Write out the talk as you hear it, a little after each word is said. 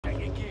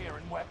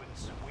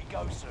weapons. We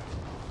go soon.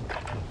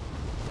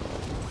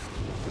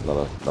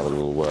 Another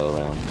little whirl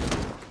around.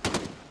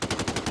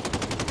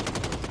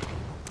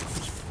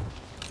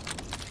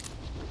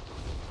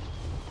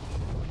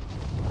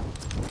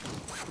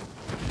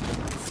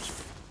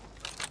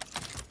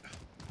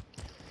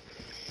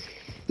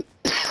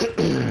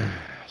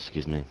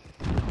 Excuse me.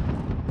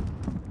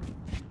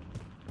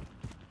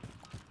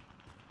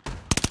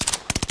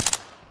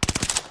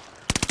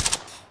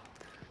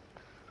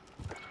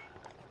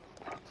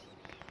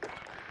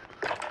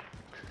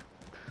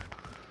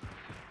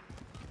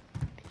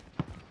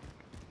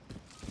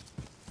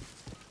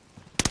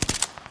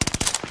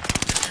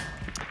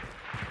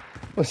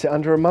 What's it,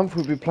 under a month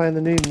we'll be playing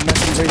the new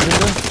Mackie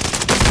Razor?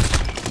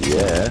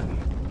 Yeah,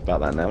 about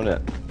that now, isn't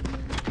it?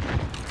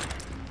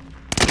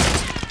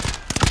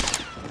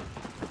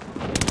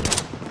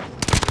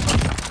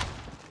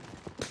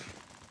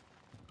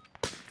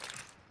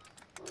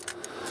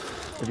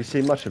 Have you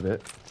seen much of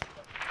it?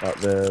 Like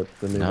the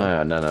new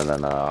one?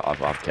 No.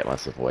 I've kept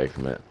myself away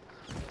from it.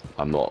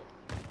 I'm not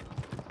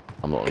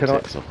on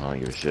TikTok, so I can't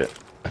give a shit.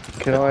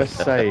 Can I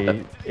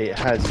say it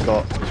has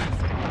got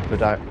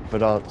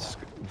Verdansk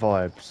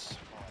vibes?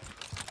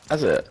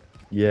 Has it?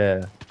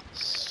 Yeah.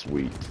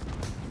 Sweet.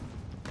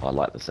 I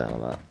like the sound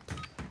of that.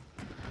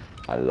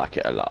 I like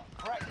it a lot.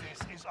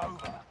 Practice is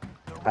over.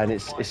 And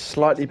it's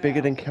slightly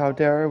bigger than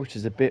Caldera, which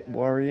is a bit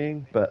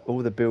worrying, but all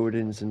the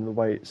buildings and the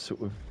way it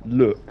sort of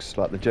looks,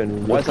 like the general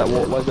Why is look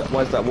that? of it.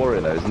 Why is that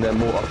worrying though? Isn't there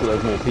more? I thought there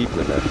was more people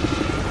in there.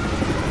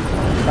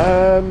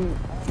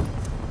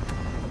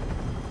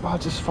 I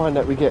just find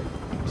that we get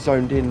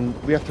zoned in.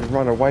 We have to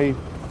run away,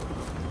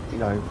 you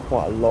know,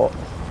 quite a lot.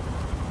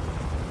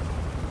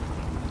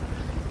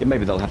 Yeah,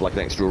 maybe they'll have like an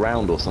extra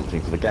round or something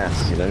for the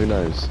gas. You know, who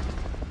knows?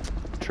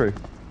 True.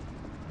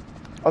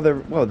 Oh,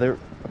 they're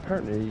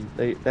apparently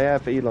they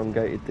have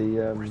elongated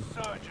the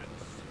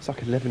it's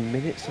like 11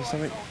 minutes or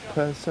something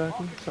per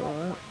circle, something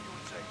like that.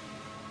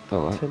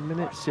 Oh, right. 10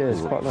 minutes, yeah,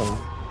 it's quite long.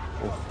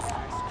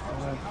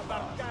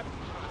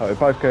 Oh, we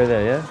both go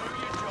there, yeah?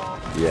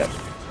 Yeah.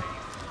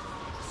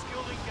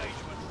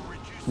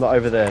 Not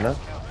over there, no?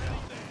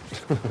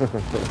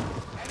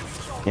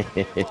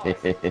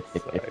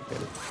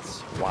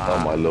 Oh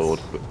my lord.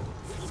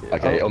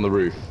 Okay, on the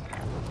roof.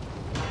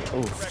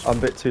 Oh, I'm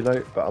a bit too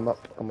low, but I'm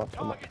up.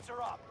 Targets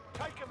are up.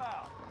 Take them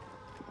out.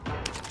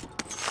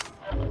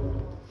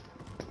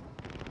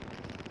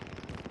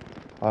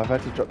 I've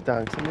had to drop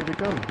down because I need a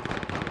gun.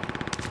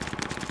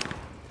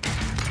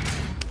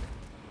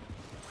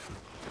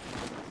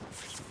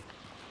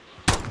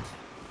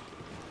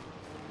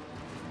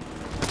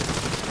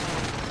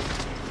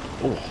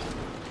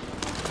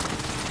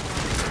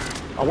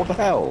 Oh, what the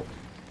hell?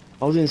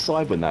 I was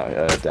inside when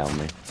that downed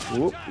me.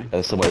 Whoop.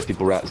 Somewhere, there's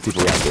people around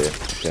here.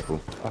 Careful.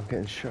 I'm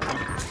getting shot.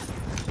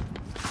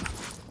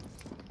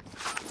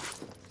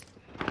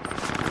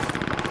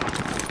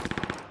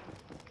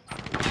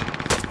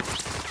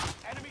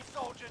 Enemy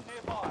soldier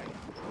nearby.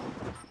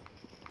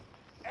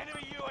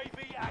 Enemy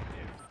UAV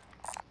active.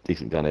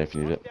 Decent gun here if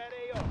you need it.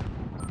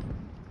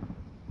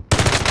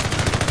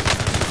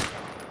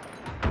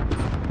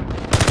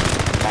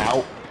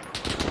 Ow.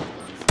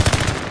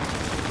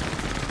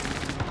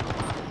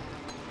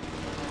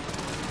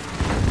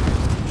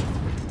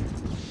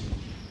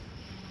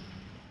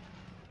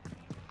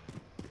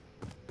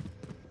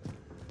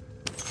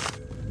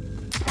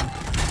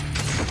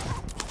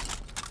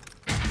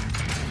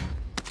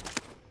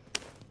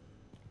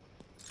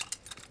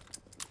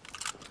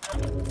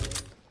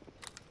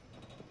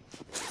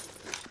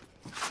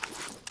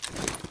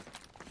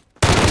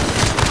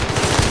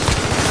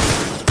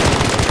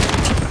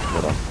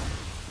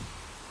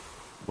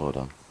 Well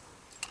done.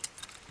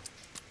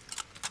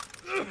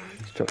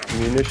 He's dropped the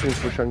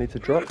munitions, which I need to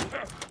drop.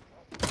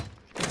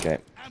 Okay.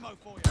 Ammo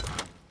for you.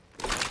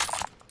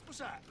 What's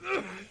that?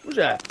 What's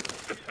that?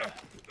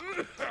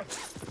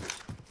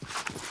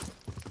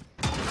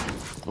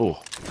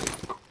 Oh.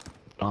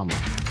 Armor.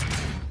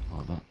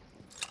 Like that.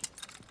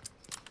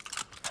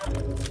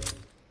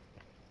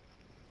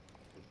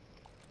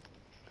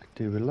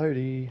 Do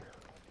reloady.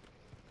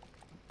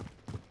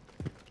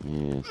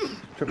 Yes.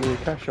 Drop me your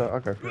cash, I'll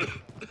go for it.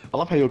 I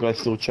love how your guy's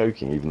still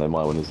choking, even though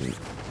my one isn't.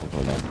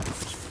 Oh no.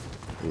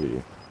 Who are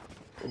you?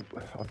 Oh,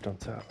 I've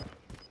jumped out.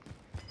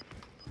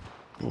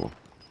 Oh.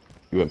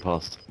 You went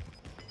past.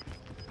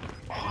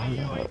 Oh,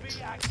 alert.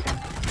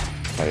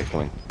 Okay,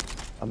 coming.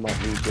 I might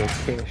need your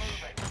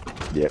cash.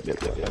 Yep.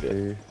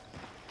 Do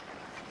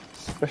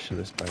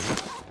specialist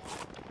bonus.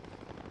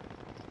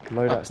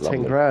 Loadout's 10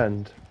 lovely.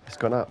 grand. It's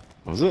gone up.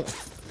 Was it?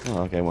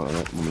 Oh, okay, one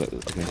minute.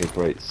 I can hear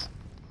greats.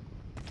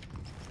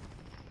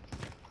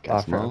 I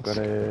Gas think I've mask. got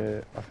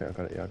it. Yeah, I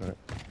got it.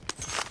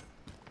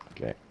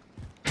 Okay.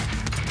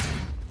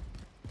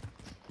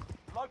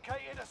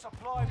 Located a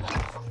supply box.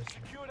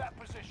 Secure that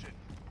position.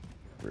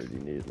 Really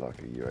need like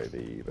a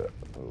UAV, but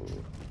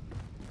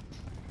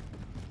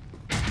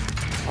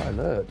high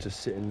alert,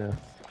 just sitting there.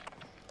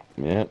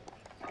 Yeah.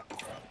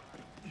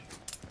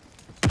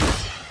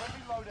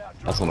 Friendly loadout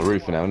That's on the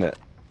roof now, isn't it?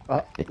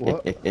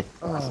 What?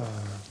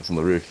 That's on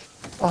the roof.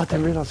 Oh, I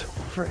didn't realise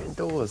we were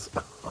indoors.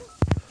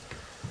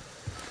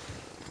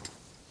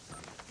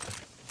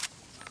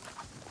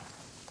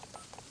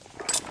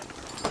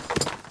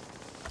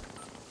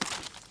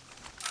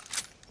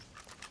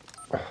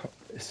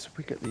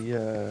 We get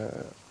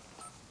the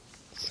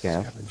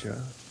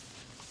scavenger.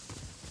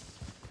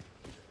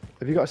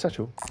 Have you got a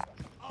satchel?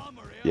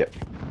 Yep.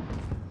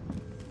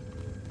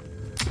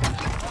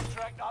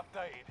 Contract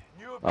updated.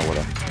 New Oh, whatever.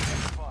 objective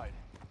identified.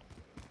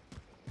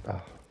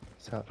 Oh,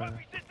 it's out there.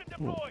 Trophy system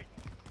deployed.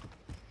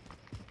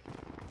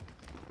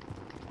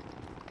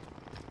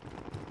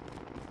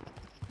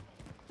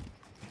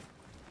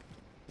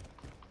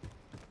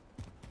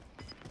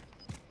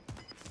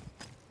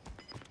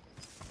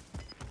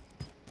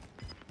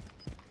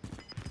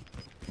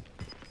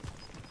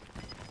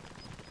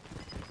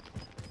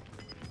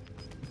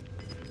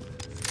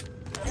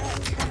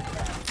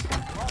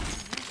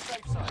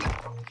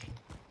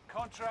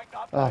 Contract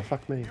updated. Oh,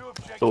 fuck me. New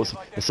objective Oh,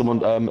 there's someone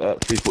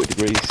at 340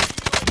 degrees.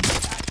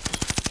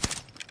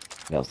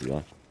 That was the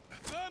guy.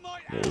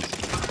 There it is.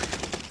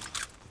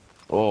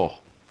 Oh,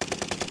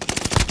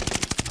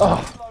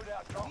 Oh,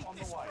 Loadout drop on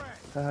the way.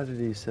 how did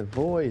he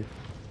survive?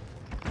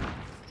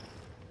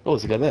 oh,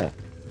 there's a guy there.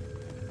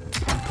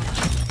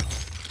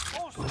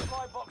 All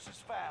supply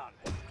boxes found.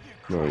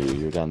 Where are you?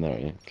 You're down there, are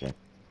you? Okay.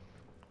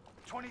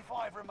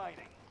 25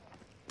 remaining.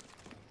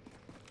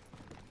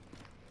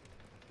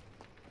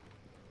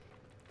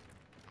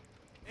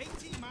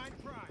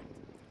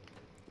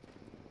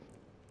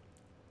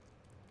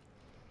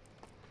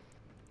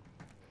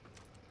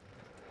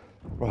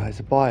 Right, there's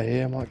a buyer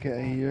here. I might get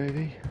a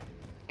UAV.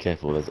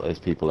 Careful, there's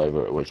people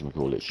over at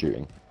whatchamacallit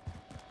shooting.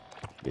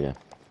 Yeah.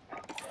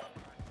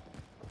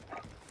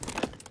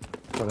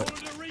 Got it.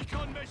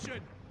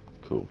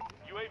 Cool.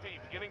 UAV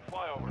beginning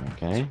flyover.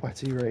 Okay.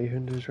 Whitey Ray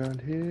Hunders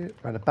around here.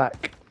 Around the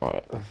back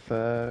Alright.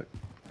 of,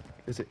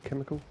 is it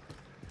chemical?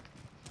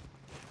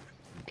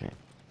 Okay.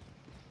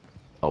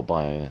 Oh,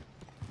 bio.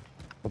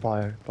 Or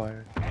bio?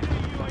 Enemy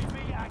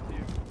UAV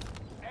active.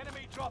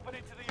 Enemy dropping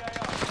into the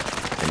AO.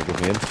 Can you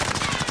give me in?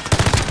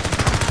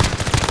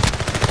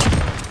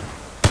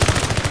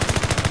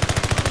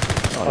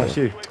 Oh, it's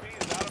you.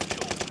 UAV is out of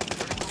fuel.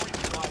 Ready for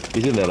resupply.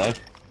 He's in there though.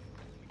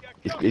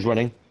 He's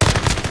running.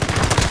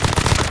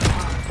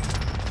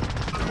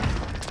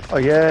 Oh,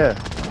 yeah.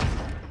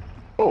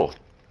 Oh,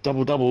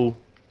 double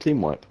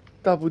team wipe.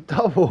 Double.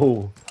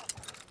 Oh.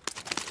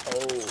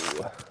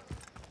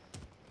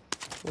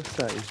 What's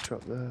that he's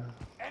dropped there?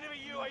 Enemy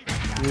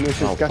UAV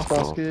Munitions, Oh, gas fuck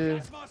off. basket.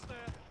 Gas mask there.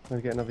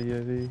 Gonna get another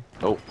UAV.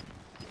 Oh,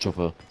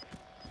 chopper.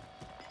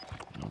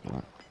 Look at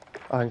that.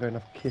 I ain't got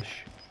enough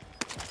kish.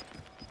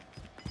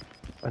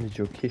 I need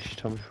your kish,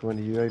 Tommy, for when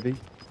the UAV.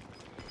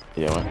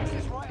 Yeah, right. Gas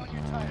is right on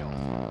your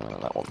tail.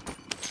 That one.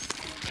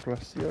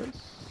 Gracias.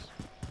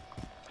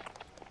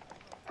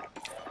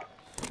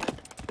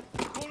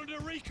 Calling a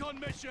recon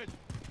mission.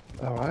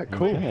 Alright,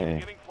 cool. Okay.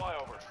 Beginning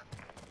flyover.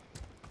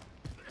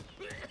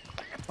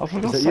 Oh, for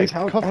Is God's that sake, you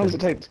how coughing? does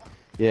it take?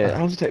 Yeah,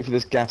 how does it take for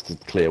this gas to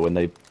clear when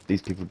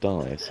these people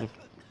die? It's so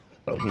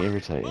fucking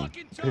irritating.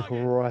 Marking People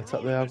target. right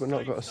up We're there. all I've in the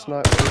not got a safe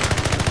zone. sniper.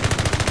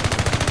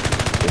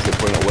 Guess they're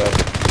probably not worth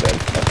it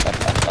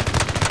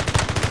then.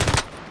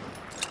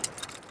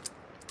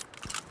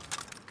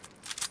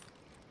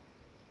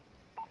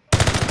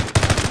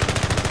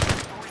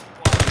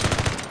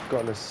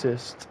 Got an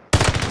assist.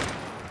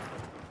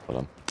 Hold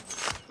on.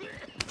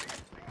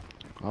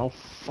 Oh,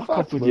 fuck Fuck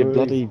off with your me.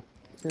 bloody...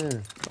 Yeah.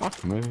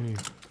 Fuck me.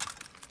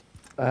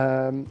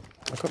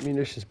 I've got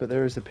munitions, but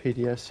there is a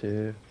PDS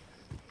here.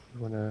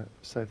 You wanna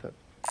save that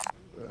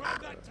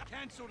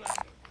Cancel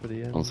that. for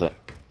the end? One sec.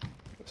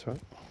 That's right.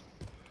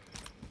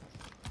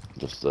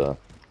 Just,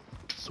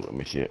 sorting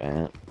my shit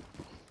out.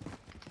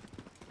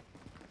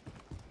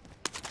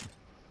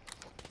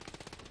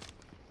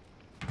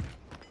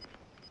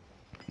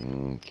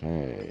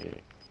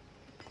 Okay.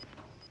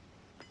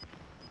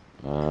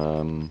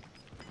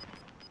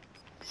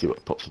 See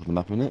what pops up on the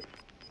map in a minute.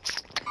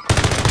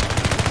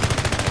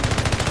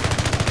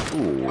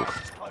 Ooh,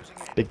 Gas is closing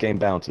in. big game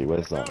bounty.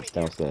 Where's that? It's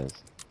downstairs.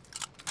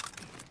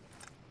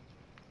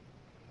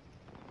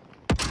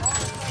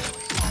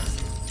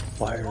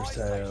 Fire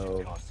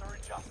sale. Costs are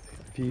adjusted.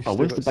 Have you Oh, still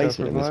where's got the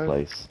basement in this self-revive?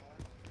 place?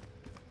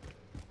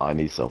 I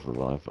need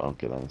self-revive. I'll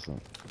get that in a sec.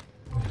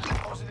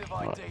 Positive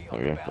Right, ID there on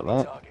we the go, got bounty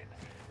that. target.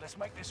 Let's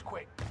make this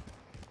quick.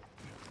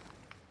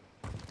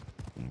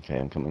 Okay,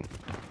 I'm coming.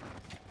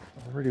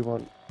 I really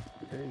want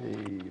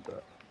any,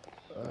 but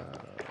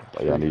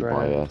Oh, yeah, I need my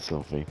 £3,000.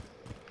 selfie. You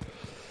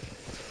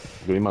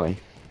got any money?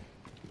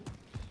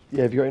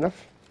 Yeah, have you got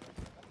enough?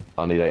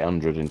 I need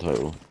 800 in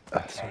total.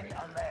 Sorry.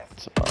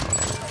 Left.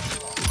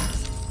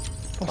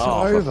 What's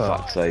Oh, that for over?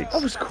 fuck's sakes.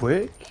 That was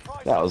quick.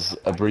 That was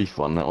a brief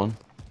one, that one.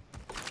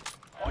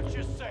 Watch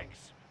your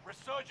six.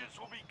 Resurgence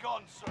will be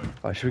gone soon.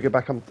 Right, should we get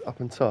back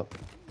up on top?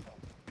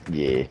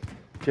 Yeah.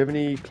 Do you have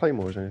any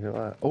claymores or anything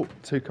like that? Oh,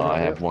 two coming I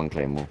up, have yeah. one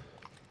claymore.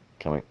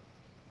 Coming.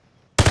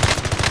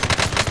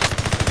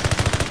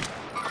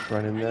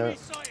 Run in there. Enemy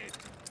sighted.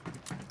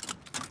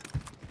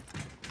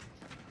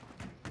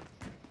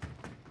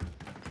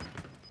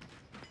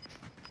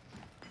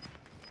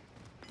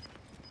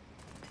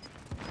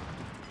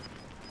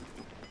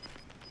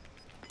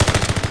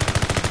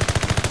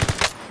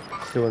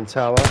 Still on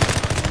tower.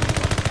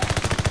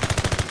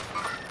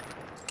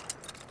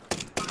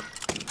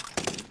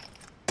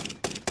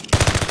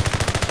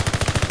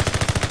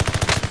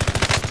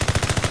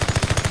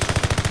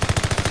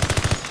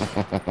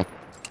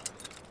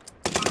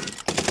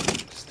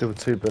 Still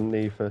two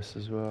beneath us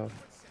as well.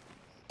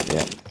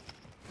 Yeah.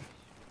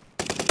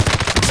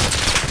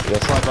 Yeah,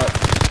 sniper.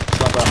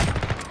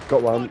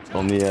 Got one.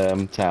 On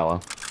the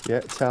tower. Yeah,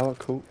 tower,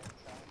 cool.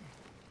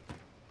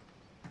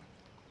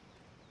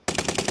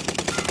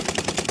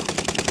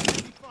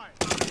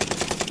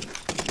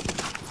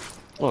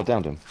 Oh, I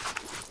downed him.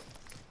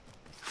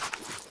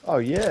 Oh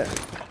yeah.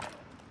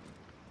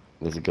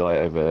 There's a guy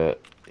over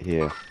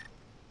here.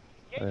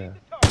 Oh, yeah.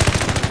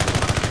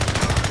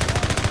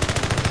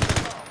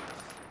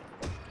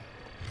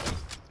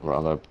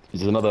 Right,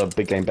 there's another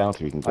big game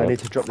bounty we can grab. I need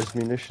to drop this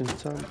munitions,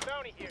 Tom.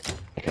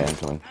 Okay, I'm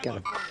coming. Got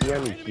a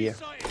piano here.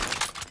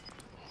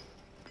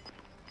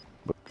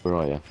 Where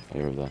are you? Oh,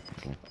 you're over there.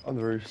 Okay. On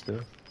the roof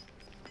still.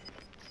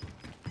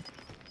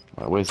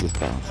 Right, where's this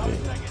bounty?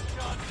 Taking chances.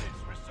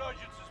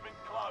 Resurgence has been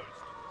closed.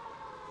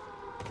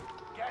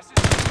 Gas is...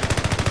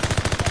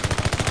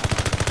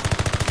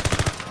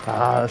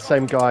 Ah, the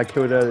same guy I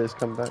killed earlier has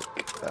come back.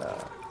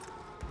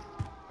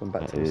 Come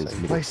back That to the is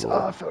same middle place. floor.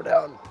 Ah, I fell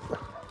down.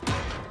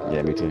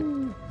 Yeah, me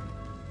too.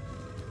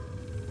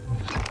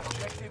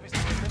 Objective is to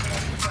eliminate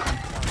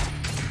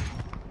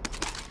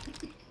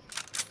the bounty.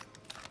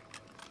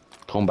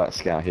 Combat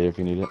scout here if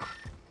you need it.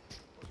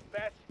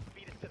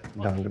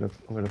 No, I'm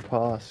gonna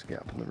pass. Get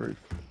up on the roof.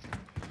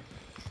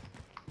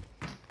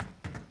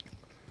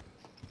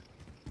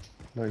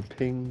 No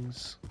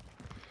pings.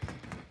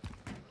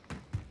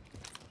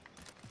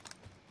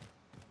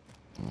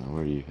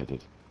 Where are you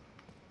headed?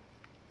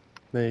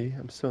 Me,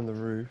 I'm still on the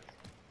roof.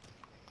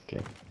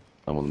 Okay,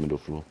 I'm on the middle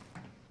floor.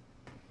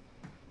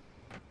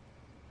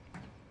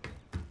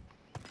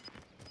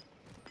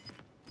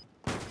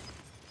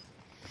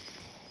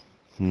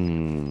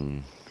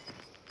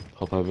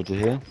 Hop over to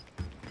here.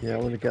 Yeah, I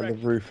want to get on the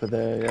roof of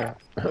there. Yeah.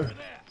 Over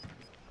there.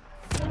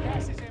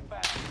 Gas is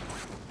inbound.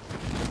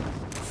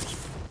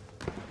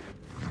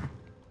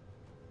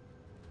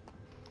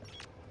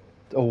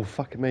 Oh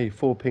fuck me!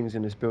 4 pings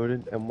in this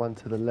building and 1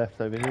 to the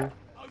left over here.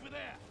 Over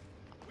there.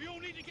 We all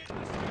need to get to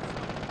the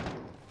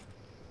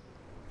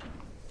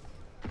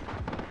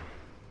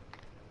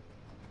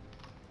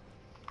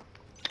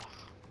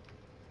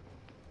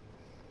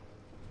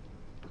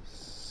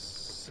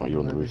safe Oh, you're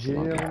on the Over roof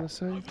still, here, aren't I you? want to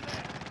say.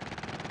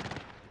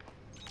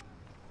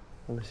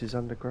 Unless he's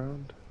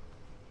underground.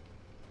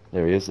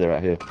 There he is, they're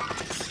out here.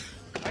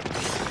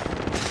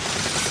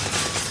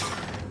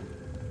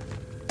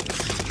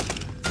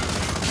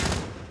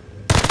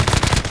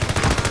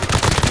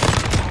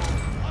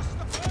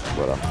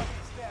 Well done.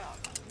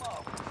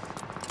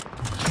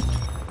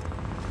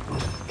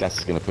 Gas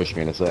is going to push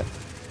me in a sec.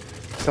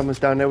 Someone's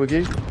down there with you.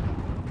 Your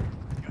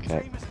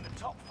Okay. team is in the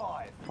top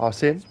 5. I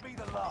see him. Let's be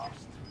the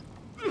last.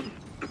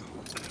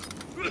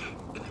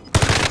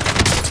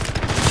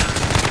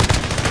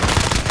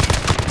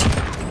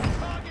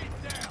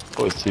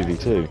 Oh, it's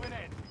 2v2.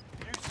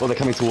 Oh, they're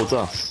coming towards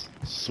us.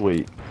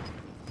 Sweet.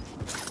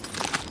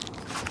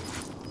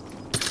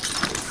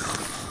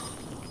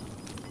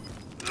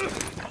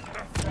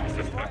 Gas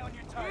is right on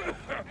your tail.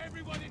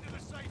 Everyone into the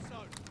safe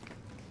zone.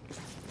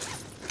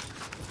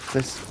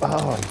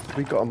 Oh,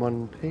 we got him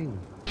on ping.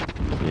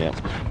 Yeah.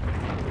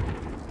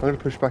 I'm gonna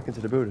push back into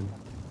the building.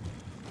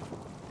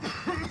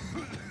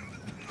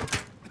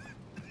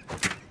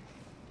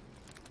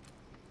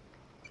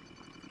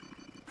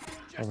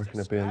 I reckon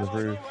they'll be on the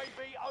roof.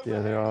 Yeah,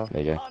 they are.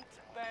 There you go. Hunt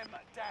them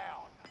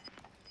down.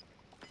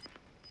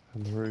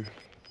 On the roof.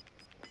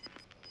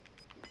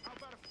 How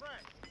about a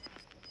friend?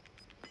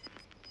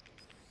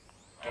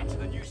 Get to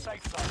the new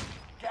safe zone.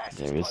 Gas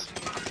There he is. closing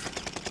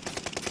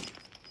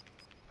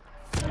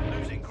in.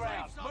 Losing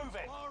ground. Move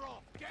it. Far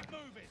off. Get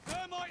moving.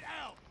 Thermite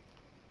out.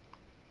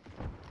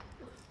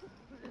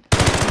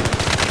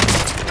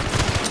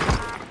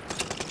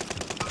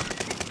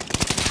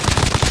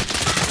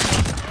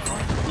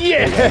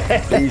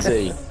 Yeah!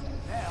 Easy.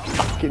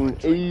 Fucking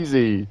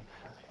easy.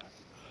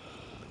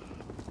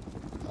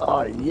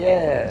 Oh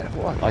yeah!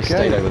 What a I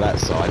stayed game. over that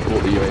side,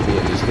 bought the UAV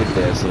and just hid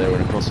there so they were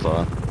in a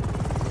crossfire.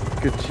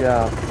 Good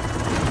job.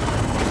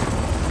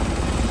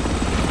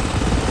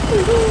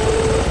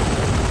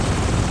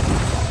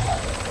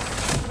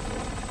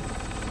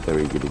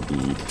 Very good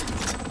indeed.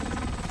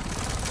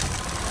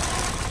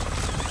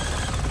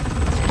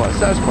 Quite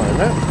satisfying,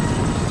 that.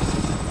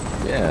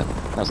 Yeah,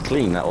 that was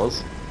clean, that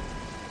was.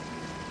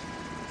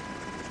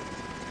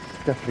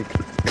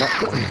 Definitely that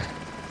one.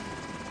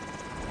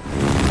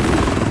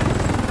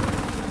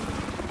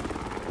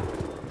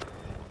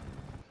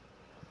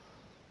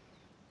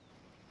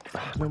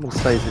 No one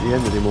stays at the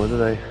end anymore, do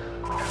they?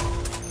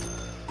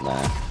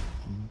 Nah.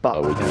 But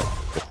Oh, we do.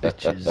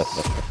 bitches.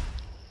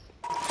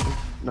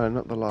 No,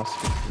 not the last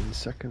 15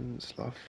 seconds left.